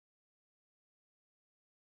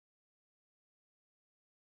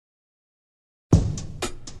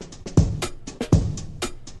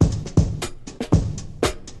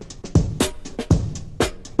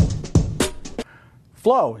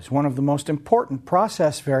Flow is one of the most important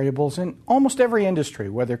process variables in almost every industry,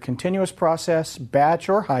 whether continuous process, batch,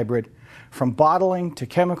 or hybrid, from bottling to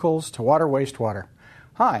chemicals to water wastewater.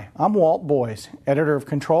 Hi, I'm Walt Boyes, editor of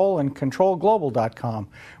Control and ControlGlobal.com,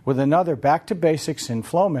 with another Back to Basics in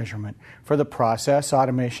Flow measurement for the Process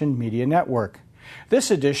Automation Media Network. This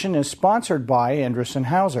edition is sponsored by Endress &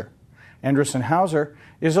 Hauser. Endress & Hauser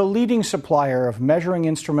is a leading supplier of measuring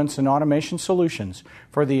instruments and automation solutions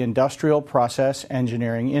for the industrial process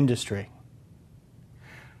engineering industry.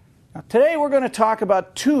 Now, today we're going to talk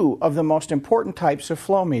about two of the most important types of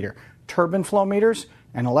flow meter, turbine flow meters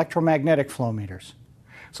and electromagnetic flow meters.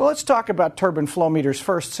 So let's talk about turbine flow meters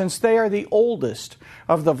first, since they are the oldest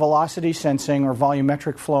of the velocity sensing or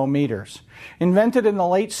volumetric flow meters. Invented in the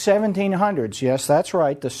late 1700s, yes, that's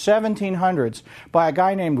right, the 1700s, by a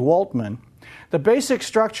guy named Walt Boyes, the basic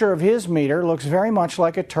structure of his meter looks very much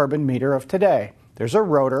like a turbine meter of today. There's a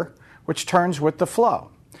rotor, which turns with the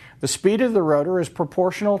flow. The speed of the rotor is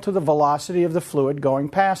proportional to the velocity of the fluid going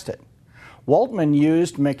past it. Walt Boyes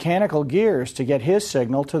used mechanical gears to get his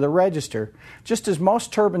signal to the register, just as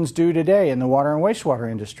most turbines do today in the water and wastewater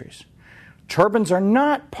industries. Turbines are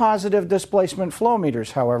not positive displacement flow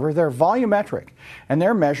meters, however. They're volumetric, and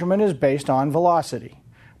their measurement is based on velocity.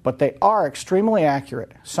 But they are extremely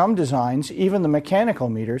accurate. Some designs, even the mechanical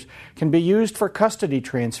meters, can be used for custody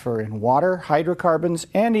transfer in water, hydrocarbons,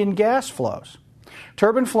 and in gas flows.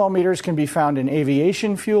 Turbine flow meters can be found in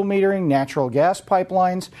aviation fuel metering, natural gas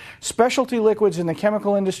pipelines, specialty liquids in the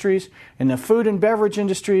chemical industries, in the food and beverage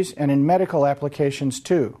industries, and in medical applications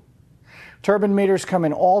too. Turbine meters come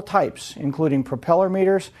in all types, including propeller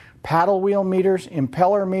meters, paddle wheel meters,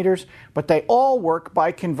 impeller meters, but they all work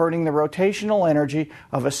by converting the rotational energy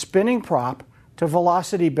of a spinning prop to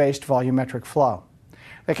velocity-based volumetric flow.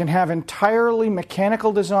 They can have entirely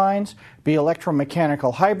mechanical designs, be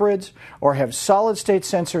electromechanical hybrids, or have solid-state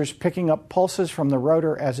sensors picking up pulses from the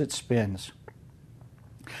rotor as it spins.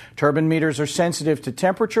 Turbine meters are sensitive to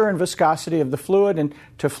temperature and viscosity of the fluid and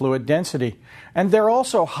to fluid density. And they're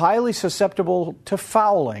also highly susceptible to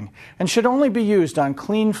fouling and should only be used on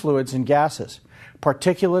clean fluids and gases.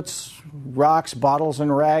 Particulates, rocks, bottles,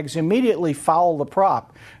 and rags immediately foul the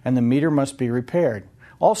prop, and the meter must be repaired.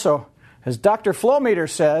 Also, as Dr. Flowmeter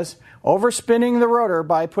says, overspinning the rotor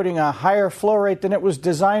by putting a higher flow rate than it was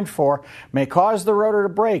designed for may cause the rotor to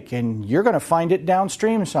break, and you're going to find it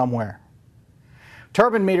downstream somewhere.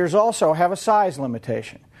 Turbine meters also have a size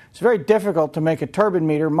limitation. It's very difficult to make a turbine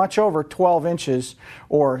meter much over 12 inches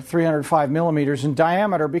or 305 millimeters in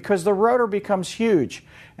diameter because the rotor becomes huge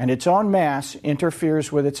and its own mass interferes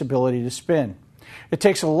with its ability to spin. It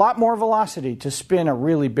takes a lot more velocity to spin a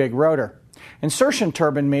really big rotor. Insertion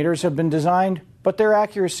turbine meters have been designed, but their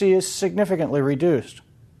accuracy is significantly reduced.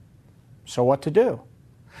 So what to do?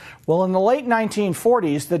 Well, in the late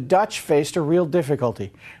 1940s, the Dutch faced a real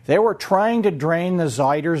difficulty. They were trying to drain the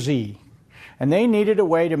Zuider Zee, and they needed a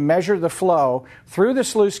way to measure the flow through the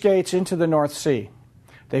sluice gates into the North Sea.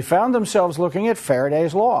 They found themselves looking at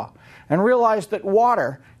Faraday's law and realized that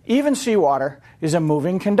water, even seawater, is a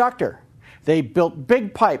moving conductor. They built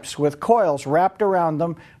big pipes with coils wrapped around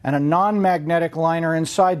them and a non-magnetic liner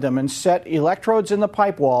inside them and set electrodes in the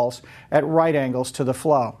pipe walls at right angles to the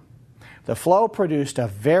flow. The flow produced a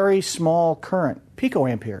very small current,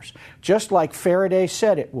 picoamperes, just like Faraday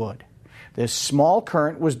said it would. This small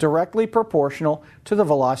current was directly proportional to the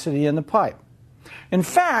velocity in the pipe. In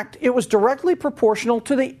fact, it was directly proportional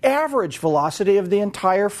to the average velocity of the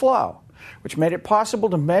entire flow, which made it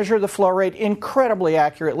possible to measure the flow rate incredibly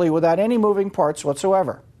accurately without any moving parts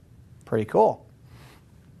whatsoever. Pretty cool.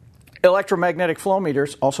 Electromagnetic flow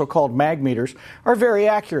meters, also called mag meters, are very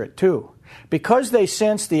accurate too. Because they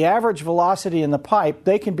sense the average velocity in the pipe,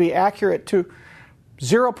 they can be accurate to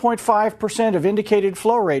 0.5% of indicated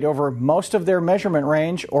flow rate over most of their measurement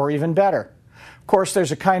range, or even better. Of course,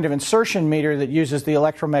 there's a kind of insertion meter that uses the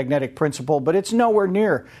electromagnetic principle, but it's nowhere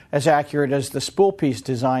near as accurate as the spool piece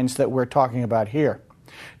designs that we're talking about here.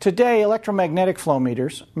 Today, electromagnetic flow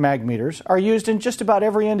meters, mag meters, are used in just about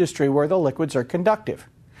every industry where the liquids are conductive.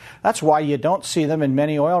 That's why you don't see them in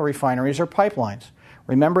many oil refineries or pipelines.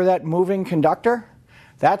 Remember that moving conductor?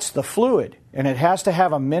 That's the fluid, and it has to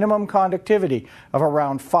have a minimum conductivity of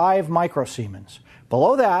around 5 microsiemens.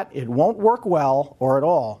 Below that, it won't work well or at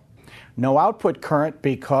all. No output current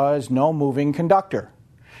because no moving conductor.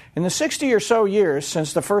 In the 60 or so years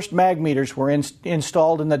since the first mag meters were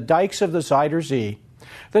installed in the dikes of the Zuider Zee,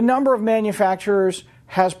 the number of manufacturers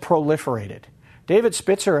has proliferated. David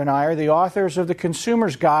Spitzer and I are the authors of the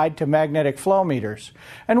Consumer's Guide to Magnetic Flow Meters,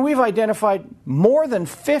 and we've identified more than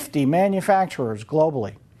 50 manufacturers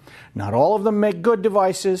globally. Not all of them make good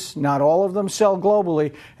devices, not all of them sell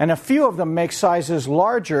globally, and a few of them make sizes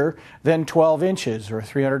larger than 12 inches or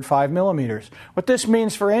 305 millimeters. What this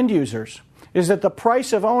means for end users is that the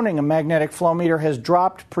price of owning a magnetic flow meter has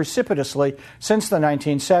dropped precipitously since the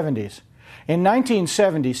 1970s. In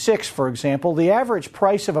 1976, for example, the average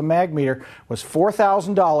price of a mag meter was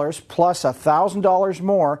 $4,000 plus $1,000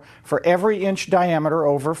 more for every inch diameter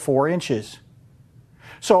over 4 inches.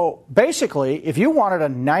 So basically, if you wanted a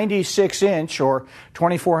 96-inch or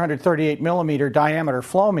 2,438 millimeter diameter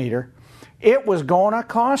flow meter, it was going to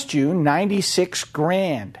cost you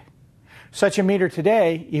 $96,000. Such a meter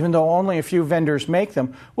today, even though only a few vendors make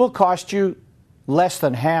them, will cost you less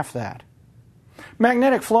than half that.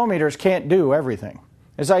 Magnetic flow meters can't do everything.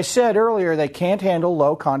 As I said earlier, they can't handle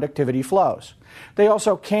low conductivity flows. They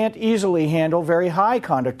also can't easily handle very high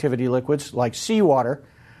conductivity liquids like seawater.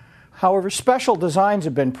 However, special designs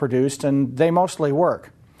have been produced and they mostly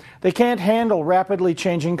work. They can't handle rapidly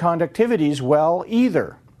changing conductivities well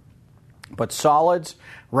either. But solids,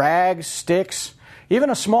 rags, sticks, even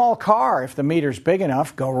a small car, if the meter's big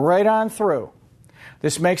enough, go right on through.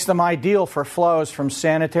 This makes them ideal for flows from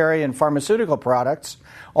sanitary and pharmaceutical products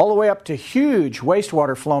all the way up to huge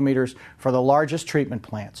wastewater flow meters for the largest treatment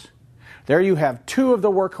plants. There you have two of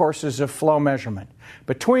the workhorses of flow measurement.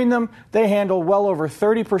 Between them, they handle well over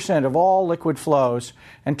 30% of all liquid flows,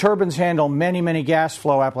 and turbines handle many, many gas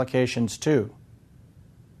flow applications too.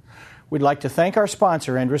 We'd like to thank our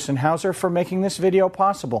sponsor, Endress & Hauser, for making this video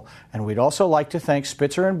possible, and we'd also like to thank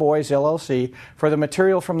Spitzer & Boyes, LLC, for the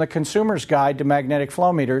material from the Consumer's Guide to Magnetic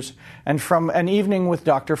Flow Meters and from An Evening with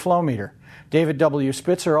Dr. Flow Meter. David W.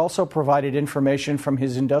 Spitzer also provided information from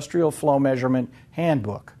his Industrial Flow Measurement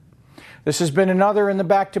Handbook. This has been another in the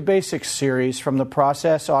Back to Basics series from the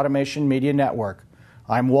Process Automation Media Network.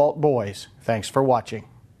 I'm Walt Boyes. Thanks for watching.